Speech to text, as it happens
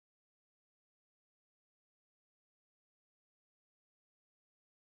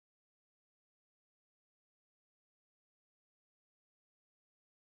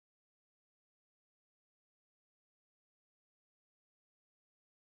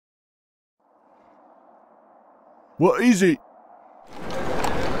What is it?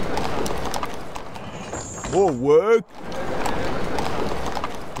 More work?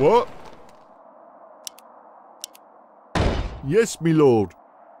 What? Yes, me lord.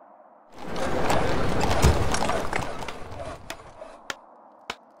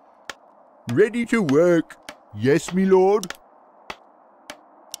 Ready to work. Yes, me lord.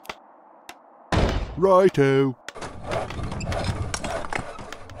 Righto.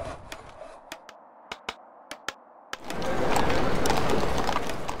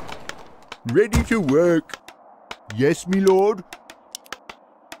 Ready to work. Yes, me lord.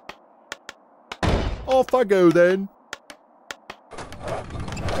 Off I go then.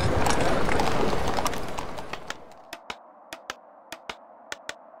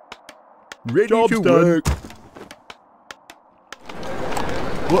 Ready Job's to done. Work.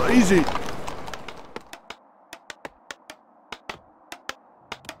 What is it?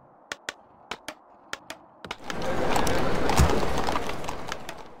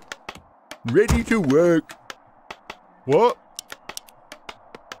 Ready to work. What?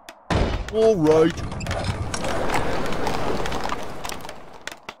 All right.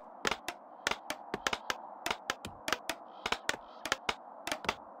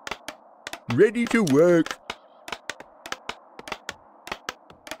 Ready to work.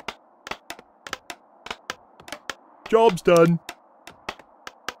 Job's done.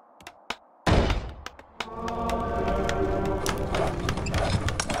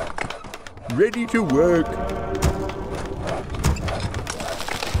 Ready to work.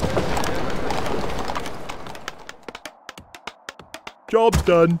 Job's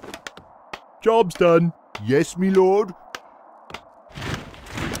done. Job's done. Yes, me lord.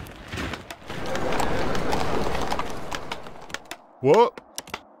 What?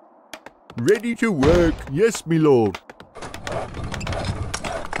 Ready to work. Yes, me lord.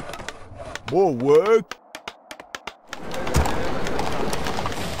 More work?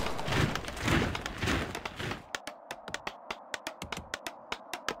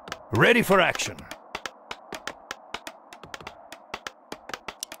 Ready for action.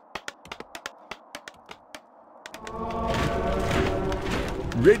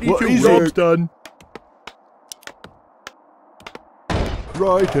 Ready to work. Job's done.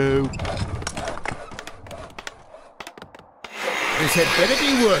 Righto. This had better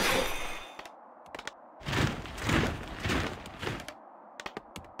be worth it.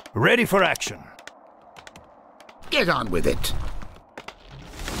 Ready for action. Get on with it.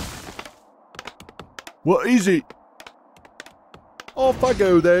 What is it? Off I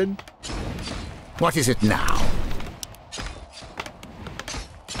go then. What is it now?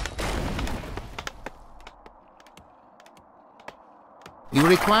 You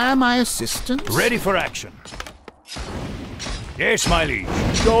require my assistance? Ready for action. Yes, my liege.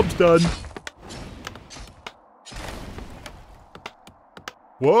 Job's done.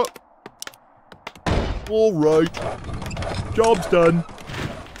 What? All right. Job's done.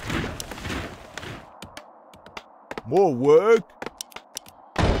 More work?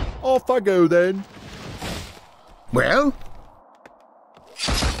 Off I go then. Well?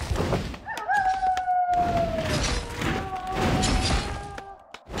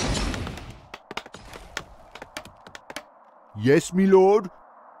 Yes, me lord.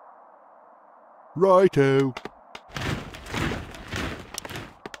 Righto.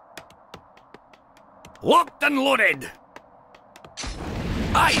 Locked and loaded.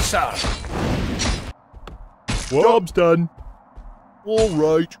 Aye, sir. What? Job's done. All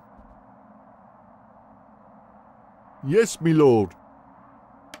right. Yes, me lord.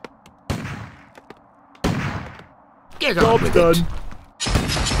 Get on Job's with done. it.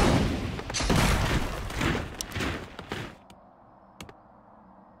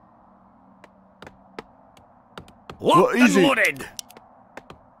 Locked and is it? loaded.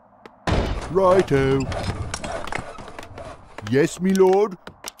 Righto. Yes, me lord.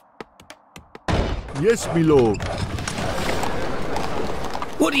 Yes, me lord.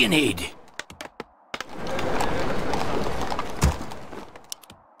 What do you need?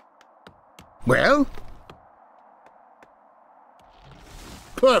 Well?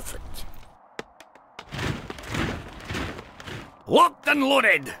 Perfect. Locked and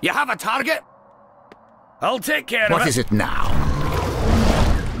loaded. You have a target? I'll take care of it. What is it now?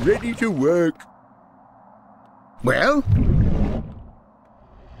 Ready to work. Well?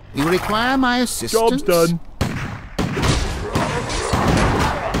 You require my assistance? Job's done.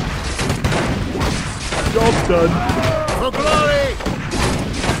 Job's done. For glory!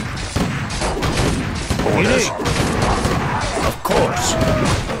 Orders? Of course.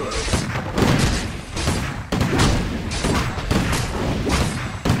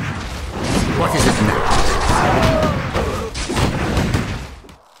 What is it now?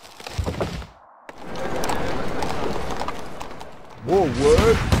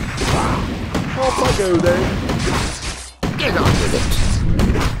 go then. Get on with it.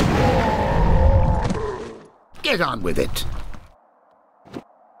 Get on with it.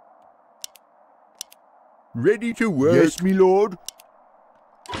 Ready to work? Yes, me lord.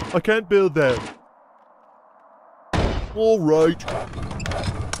 I can't build that. All right.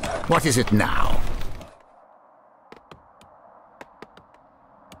 What is it now?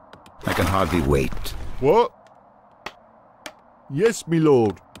 I can hardly wait. What? Yes, me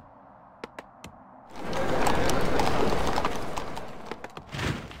lord.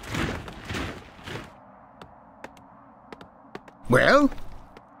 Well?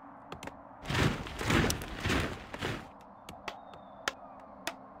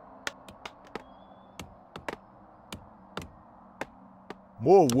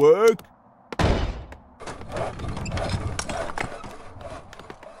 More work?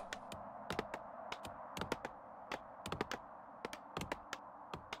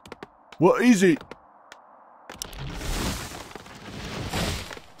 What is it?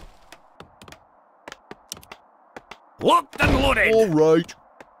 Locked and loaded! All right.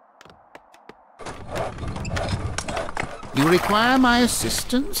 You require my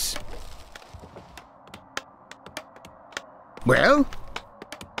assistance? Well?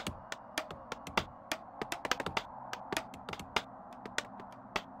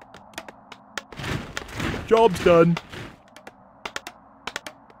 Job's done.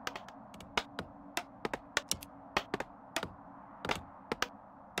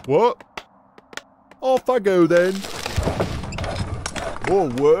 What? Off I go then. More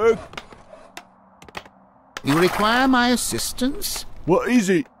work? You require my assistance? What is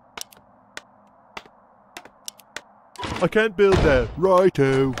it? I can't build that.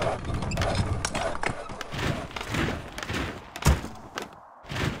 Righto.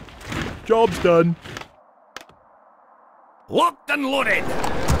 Job's done. Locked and loaded!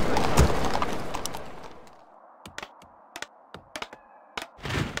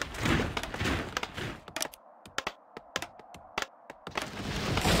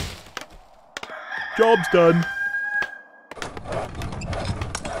 Job's done.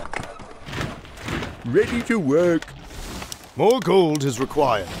 Ready to work. More gold is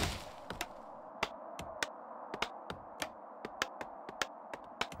required.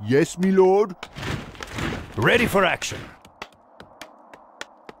 Yes, me lord. Ready for action.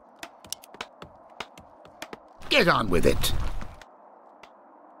 Get on with it.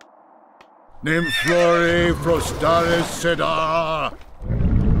 Nymphore Frostaris Sedar.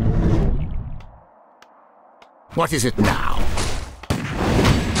 What is it now?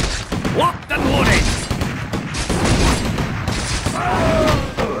 Locked and loaded!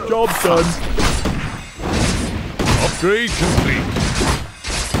 Job's done. Upgrade complete.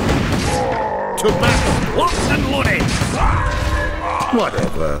 To battle! Locked and loaded!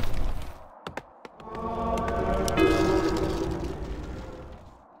 Whatever.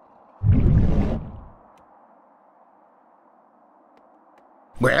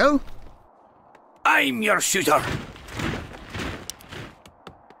 Well? I'm your shooter!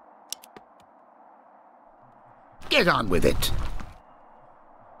 Get on with it.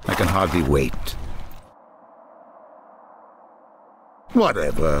 I can hardly wait.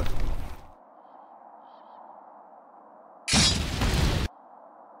 Whatever.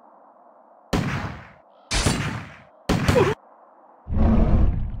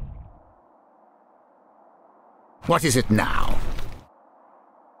 What is it now?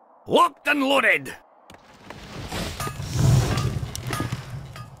 Locked and loaded!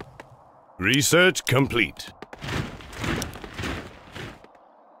 Research complete.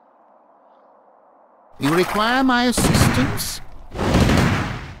 You require my assistance?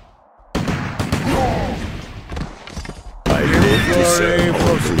 I live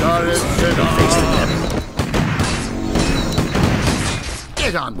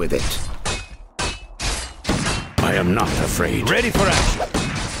Get on with it. I am not afraid. Ready for action.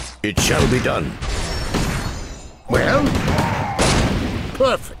 It shall be done. Well?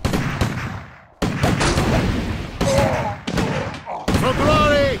 Perfect. For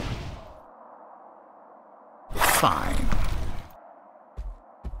glory! Fine.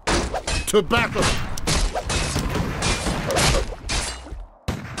 To battle!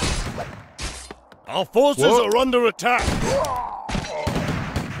 Our forces are under attack.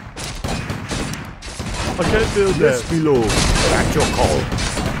 I can't build that. Yes, me lord. At your call.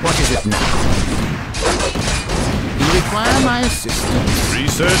 What is it now? You require my assistance?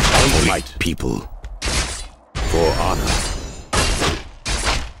 Research For my complete. people. For honor.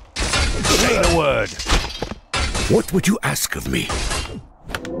 Say the word. What would you ask of me?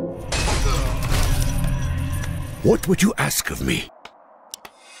 What would you ask of me?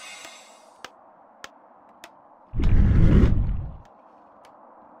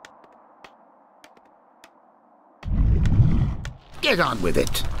 Get on with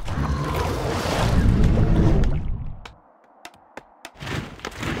it.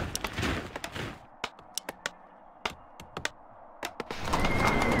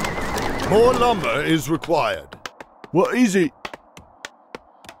 More lumber is required. What is it?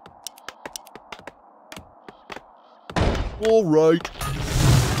 All right.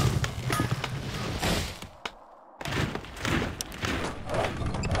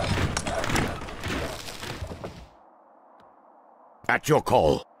 At your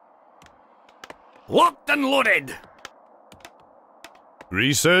call. Locked and loaded.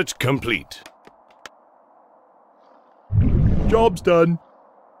 Research complete. Job's done.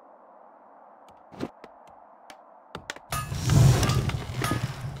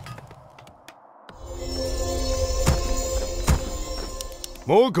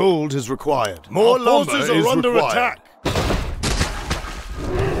 More gold is required. More lumber is under attack.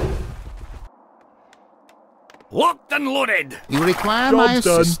 Locked and loaded. You require my Job's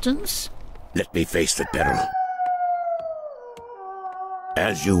done. assistance? Let me face the peril.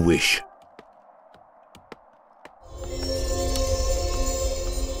 As you wish.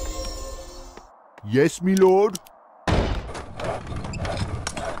 Yes, me lord.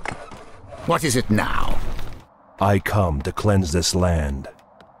 What is it now? I come to cleanse this land.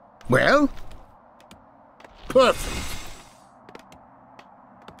 Well? Perfect.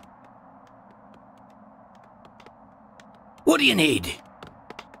 What do you need?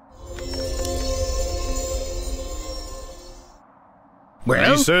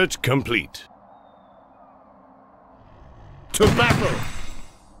 Well? Research complete. To battle!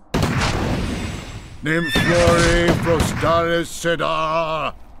 Nymphori Prostaris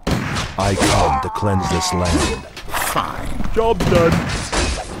Sedar! I come to cleanse this land. Fine. Job's done.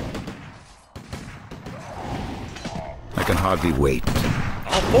 I can hardly wait.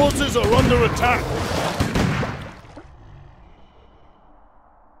 Our forces are under attack.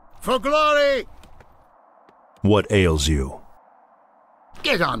 For glory! What ails you?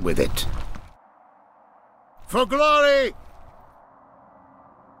 Get on with it. For glory!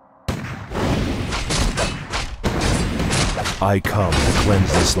 I come to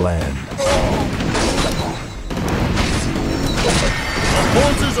cleanse this land. Our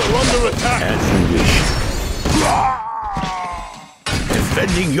forces are under attack. As you wish.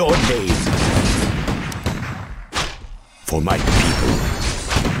 Defending your name. For my people.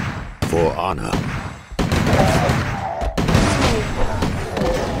 For honor.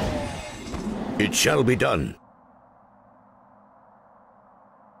 It shall be done.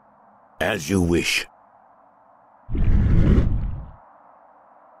 As you wish.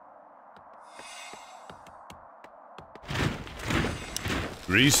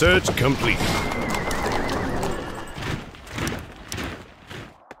 Research complete.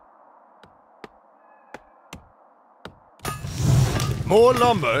 More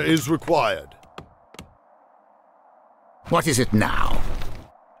lumber is required. What is it now?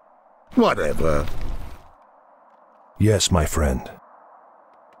 Whatever. Yes, my friend.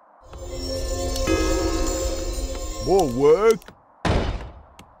 More work.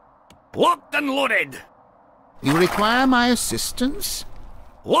 Locked and loaded. You require my assistance?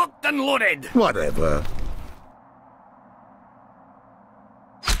 Locked and loaded. Whatever.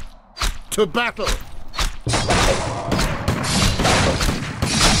 To battle!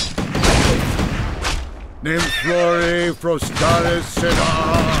 Nymphori Prostaris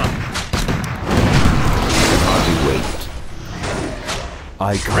Sedar! Hardly wait.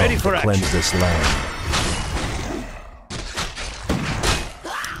 I come Ready for to action. cleanse this land.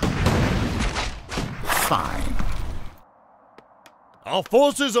 Fine. Our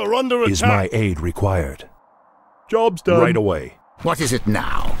forces are under Is my attack. aid required? Job's done. Right away. What is it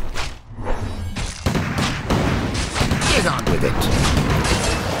now? Get on with it.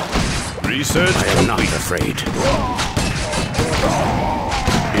 Research I am not afraid.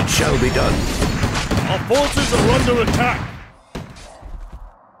 It shall be done. Our forces are under attack.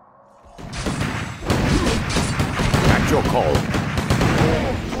 At your call.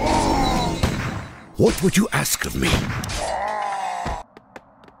 What would you ask of me?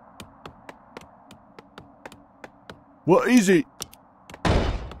 What is it?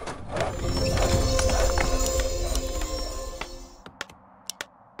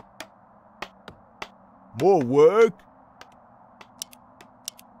 More work?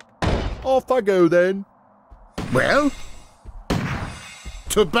 Off I go then. Well?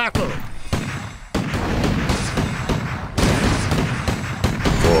 To battle!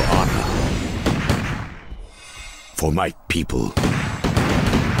 For honor. For my people.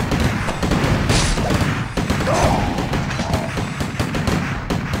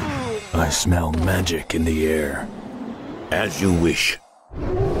 I smell magic in the air. As you wish.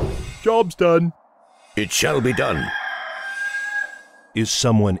 Job's done. It shall be done. Is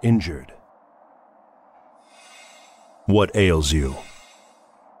someone injured? What ails you?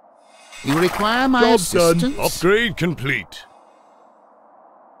 You require my Job's done. assistance? Upgrade complete.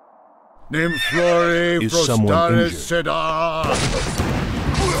 Nymphlory Is someone Frostaris injured? Sedar.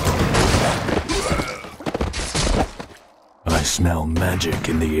 I smell magic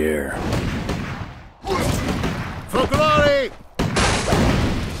in the air. For glory!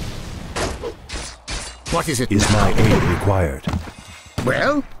 What is it Is now? my aid required?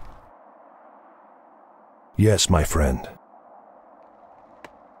 Well? Yes, my friend.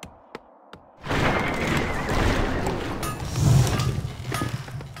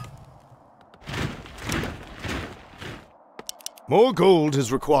 More gold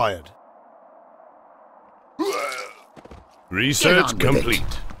is required. Research Get on with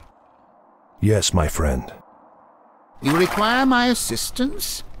complete. Yes, my friend. You require my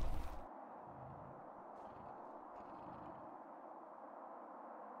assistance?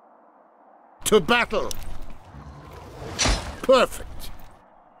 To battle! Perfect!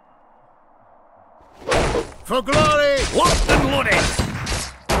 For glory! Locked and loaded!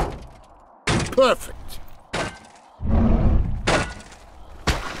 Perfect!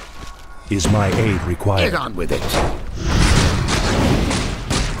 Is my aid Get required? on with it!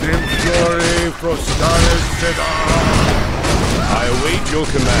 Nymphlory Frostaris Sedar. I await your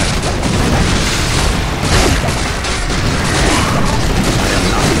command.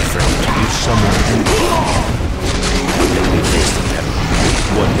 Is someone injured?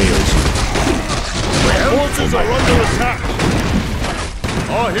 What ails you? Our forces are under attack.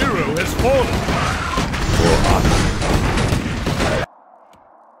 Our hero has fallen.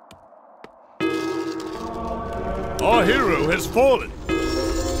 Our hero has fallen.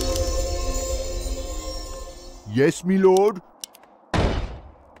 Yes, me lord.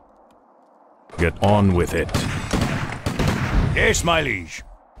 Get on with it. Yes, my liege.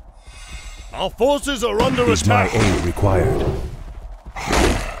 Our forces are under Is my attack. aid required?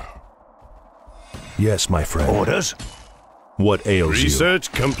 Yes, my friend. Orders? What ails you?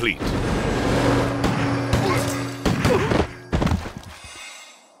 Research complete.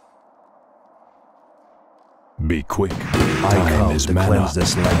 Be quick. I Time come is to mana. cleanse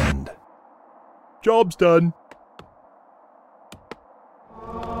this land. Job's done.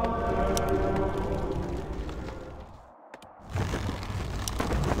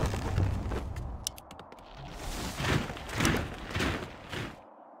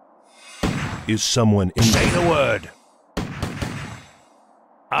 Is someone Say injured? the word.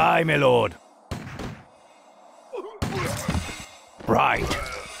 Aye, my lord. Right.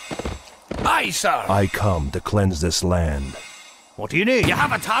 Aye, sir. I come to cleanse this land. What do you need? You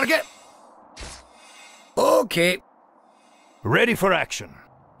have a target? Okay. Ready for action.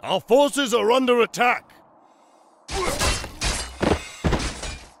 Our forces are under attack.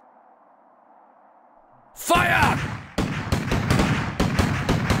 Fire!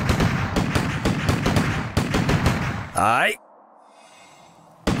 Aye.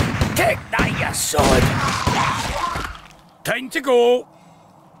 Take that, you sword! Time to go.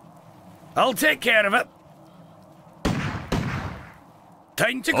 I'll take care of it.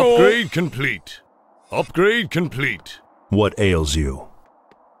 Time to go. Upgrade complete. Upgrade complete. What ails you?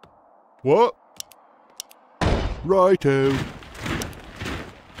 What? Righto.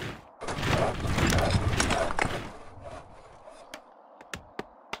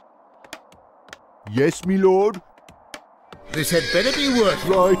 Yes, me lord. This had better be worth it.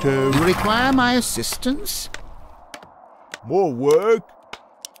 Righto. You require my assistance? More work.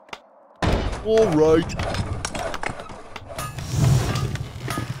 All right.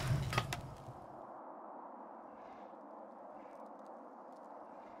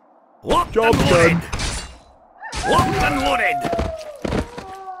 Locked Job and done. loaded. Locked and loaded.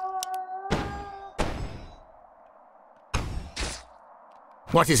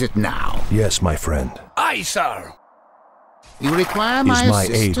 What is it now? Yes, my friend. Aye, sir. You require Is my my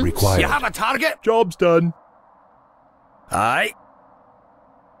aid assistance? required? You have a target? Job's done. Aye.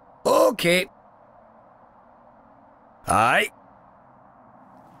 Okay. Aye.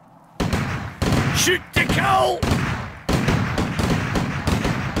 Shoot to kill!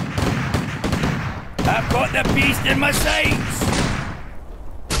 I've got the beast in my sights!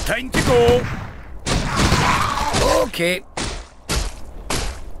 Time to go! Okay.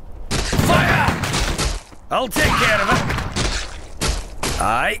 Fire! I'll take care of it.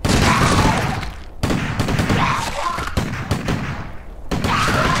 Aye.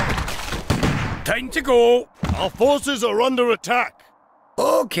 Time to go! Our forces are under attack.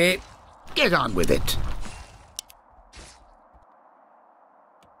 Okay. Get on with it.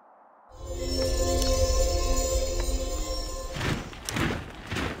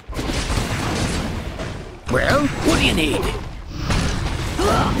 Well, What do you need?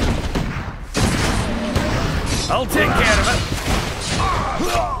 I'll take care of it.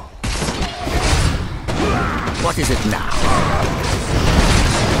 what is it now?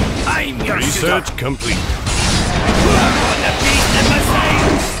 I'm your shooter. Research complete. On the beat and my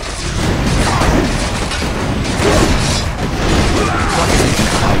science.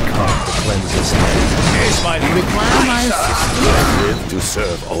 I come to cleanse this land. Here's my Require my assistance. Live to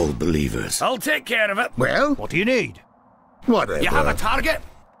serve all believers. I'll take care of it. Well, What do you need? whatever. You have a target?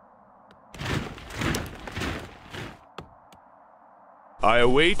 I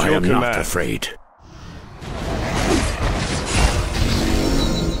await I your am command. not afraid.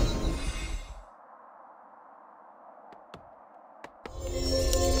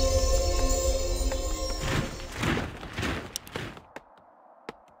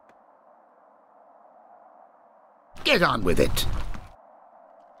 Get on with it.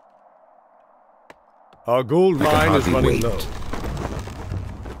 Our gold I can mine is hardly running wait. low.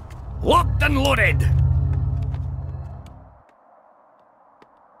 Locked and loaded.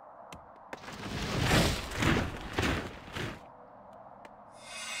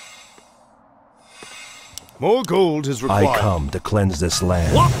 More gold is required. I come to cleanse this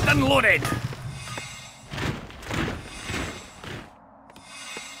land. Locked and loaded.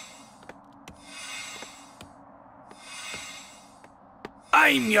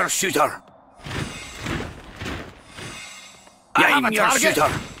 I'm your shooter. I'm your shooter.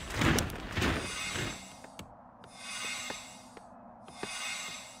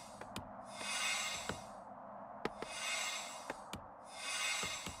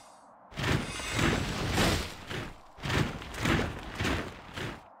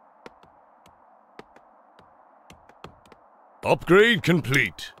 Upgrade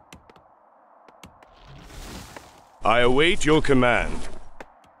complete. I await your command.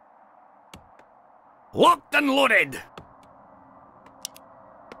 Locked and loaded.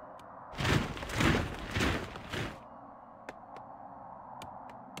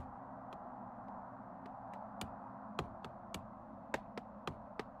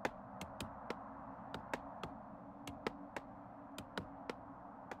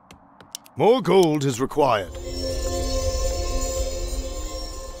 More gold is required.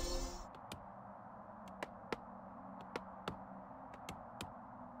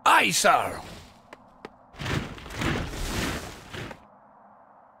 Aye, sir.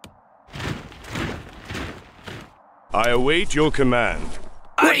 I await your command.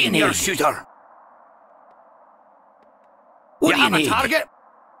 What do you need? Your shooter. What do you need? Target?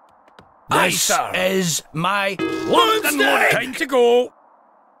 Aye, sir. Is my locked and loaded. Time to go.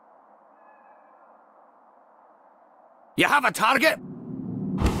 You have a target?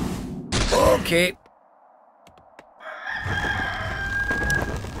 Okay.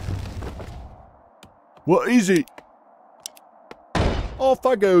 What is it? Off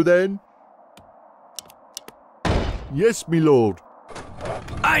I go then. Yes, me lord.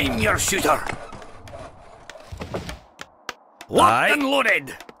 I'm your shooter. Locked and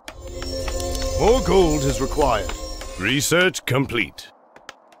loaded. More gold is required. Research complete.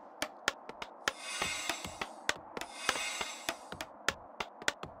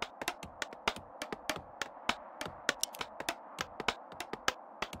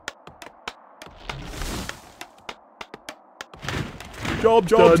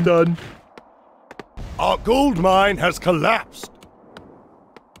 Job's done. Our gold mine has collapsed.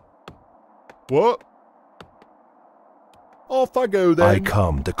 What? Off I go then. I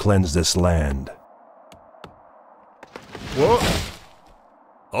come to cleanse this land. What?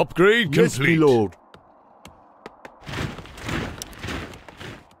 Upgrade Yes, complete. me lord.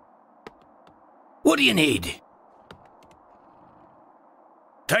 What do you need?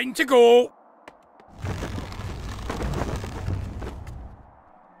 Time to go.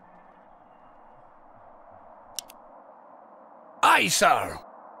 Aye, sir.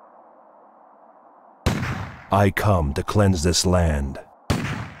 I come to cleanse this land.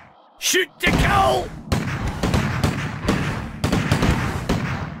 Shoot to kill.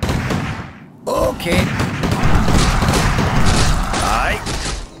 Okay. Aye.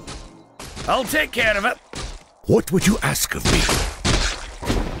 I'll take care of it. What would you ask of me?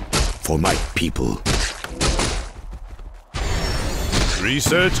 For my people.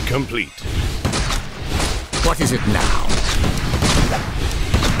 Research complete. What is it now?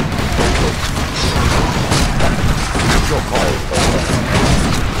 Your call.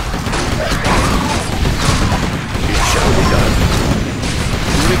 It shall be done.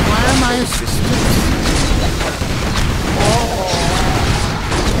 You require my assistance?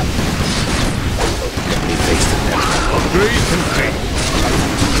 Let me face the devil. Upgrade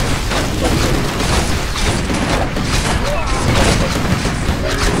complete.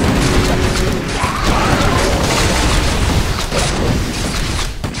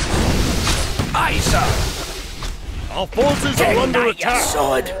 Our forces are under attack.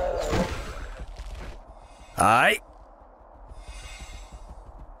 Sod. Aye.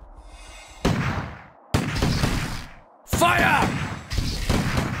 Fire!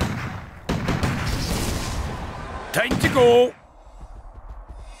 Time to go.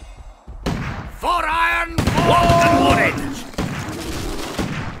 For iron, locked and loaded.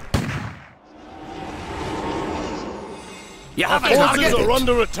 You Our have a forces target. are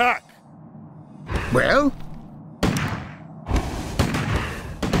under attack. Well,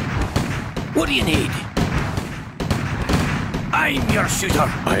 What do you need? I'm your shooter.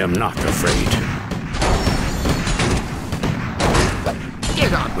 I am not afraid.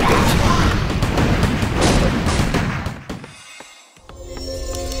 Get on with it.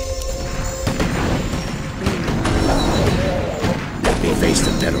 Let me face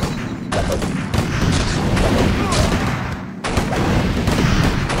the peril.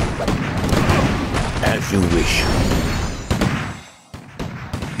 As you wish.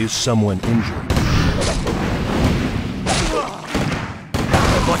 Is someone injured?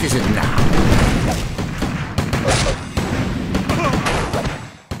 What is it now?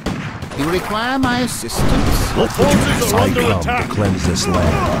 You require my assistance? Our forces are I under come attack. to cleanse this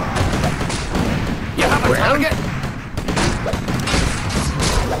land. You have a Well? target.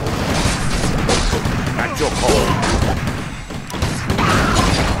 At your call.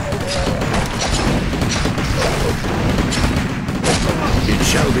 It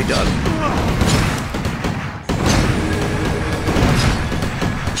shall be done.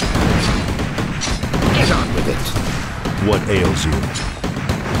 Get on with it. What ails you?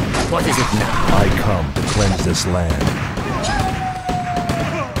 What is it now? I come to cleanse this land.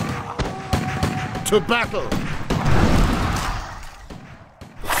 To battle.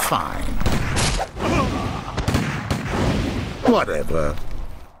 Fine. Whatever.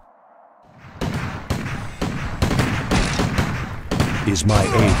 Is my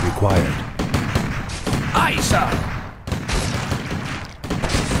aid required? Aye, sir.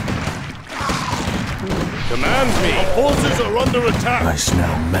 Command me. Our forces are under attack. I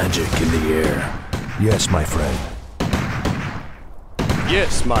smell magic in the air. Yes, my friend.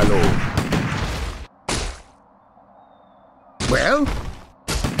 Yes, my lord. Well?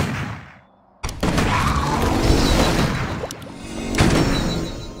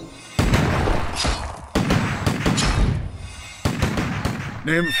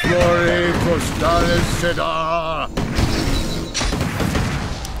 Nymphore Costalis Sedar.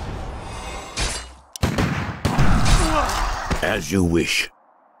 As you wish.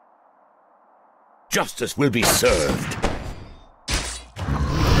 Justice will be served.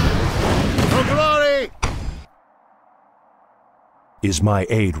 For glory! Is my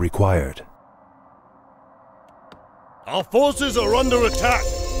aid required? Our forces are under attack.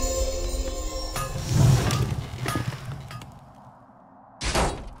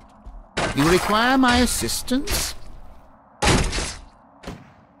 You require my assistance?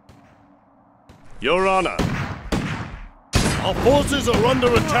 Your Honor. Our forces are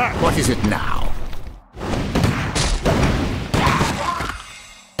under attack. What is it now?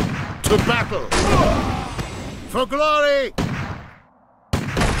 To battle! For glory!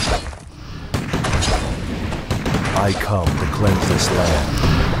 I come to cleanse this land.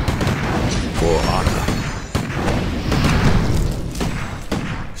 For honor.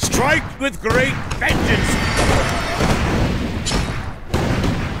 Strike with great vengeance.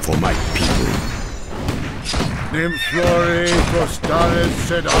 For my people. Nymphore Costalis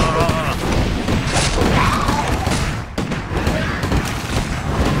Sedar.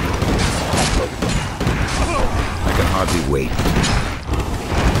 I can hardly wait.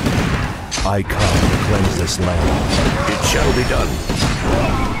 I come to cleanse this land. It shall be done.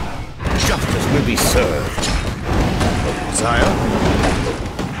 Justice will be served. Sire?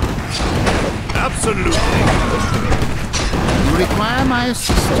 Absolutely. You require my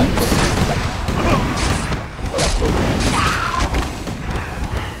assistance?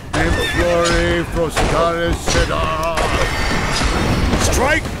 Nymphore Costalis Sedar.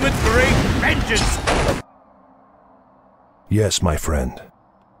 Strike with great vengeance. Yes, my friend.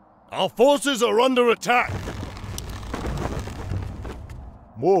 Our forces are under attack.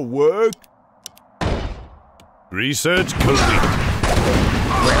 More work. Research complete.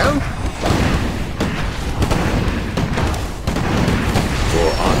 Well? For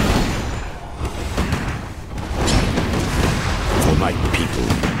honor. For my people.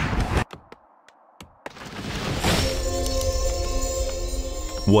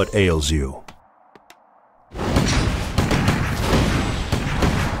 What ails you?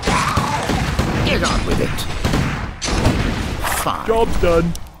 Get on with it. Fine. Job's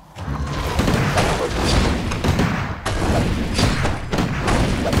done.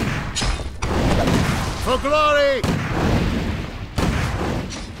 For glory!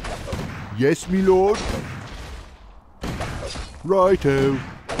 Yes, me lord. Righto.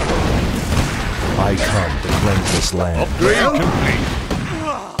 I come to cleanse this land. Upgrade complete.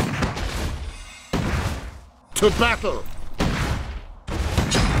 To battle!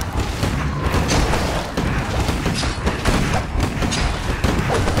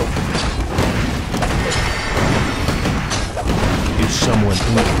 Is someone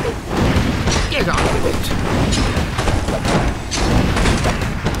injured? Get on with it!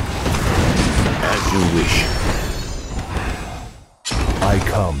 As you wish. I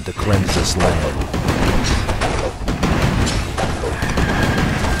come to cleanse this land.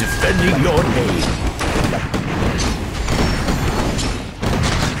 Defending your name.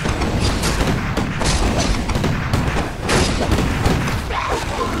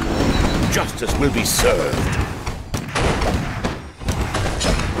 Justice will be served.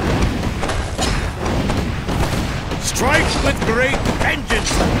 Strike with great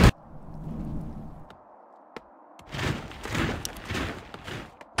vengeance!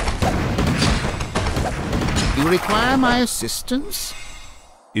 You require my assistance?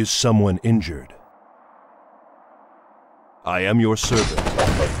 Is someone injured? I am your servant.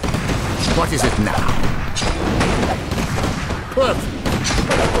 What is it now? Perfect.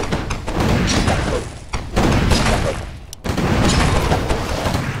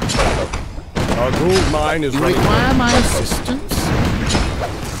 Our gold mine is You ready. require my assistance?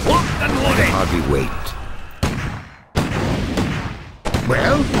 Locked and loaded! Hardly wait.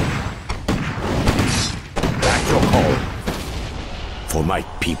 Well? At your call. For my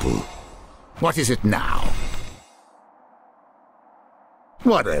people. What is it now?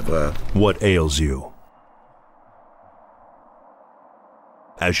 Whatever. What ails you?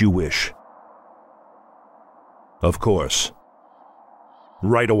 As you wish. Of course.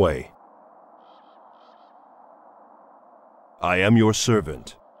 Right away. I am your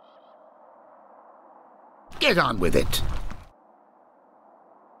servant. Get on with it.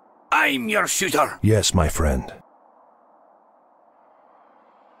 I'm your shooter. Yes, my friend.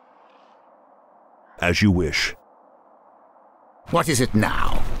 As you wish. What is it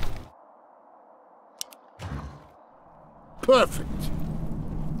now? Perfect.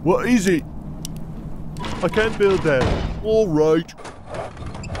 What is it? I can't build that. All right.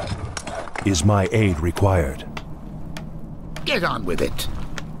 Is my aid required? Get on with it.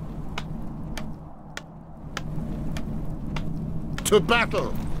 To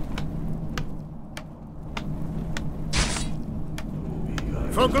battle.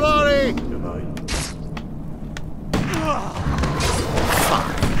 For glory!